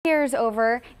matters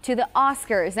over to the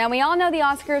Oscars. Now, we all know the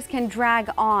Oscars can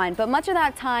drag on, but much of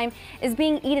that time is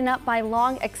being eaten up by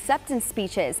long acceptance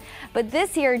speeches. But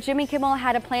this year, Jimmy Kimmel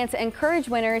had a plan to encourage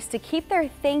winners to keep their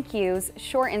thank yous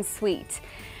short and sweet.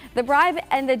 The bribe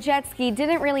and the jet ski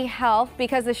didn't really help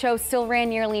because the show still ran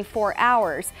nearly 4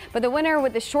 hours. But the winner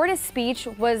with the shortest speech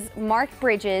was Mark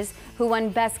Bridges, who won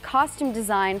Best Costume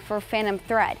Design for Phantom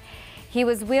Thread. He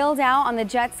was wheeled out on the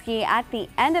jet ski at the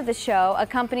end of the show,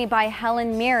 accompanied by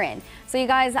Helen Mirren. So you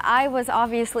guys, I was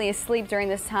obviously asleep during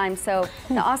this time, so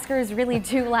the Oscars really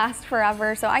do last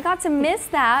forever. So I got to miss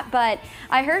that, but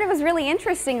I heard it was really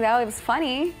interesting though. It was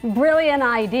funny. Brilliant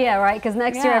idea, right? Because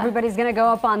next year everybody's going to go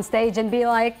up on stage and be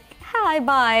like, hi,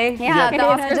 bye. Yeah, the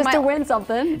Oscars just to win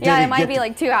something. Yeah, it might be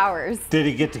like 2 hours. Did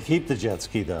he get to keep the jet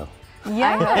ski though?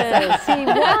 Yes, he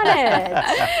won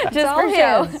it. Just for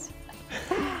show.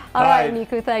 All right,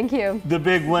 Niku, thank you. The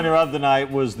big winner of the night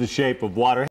was The Shape of Water.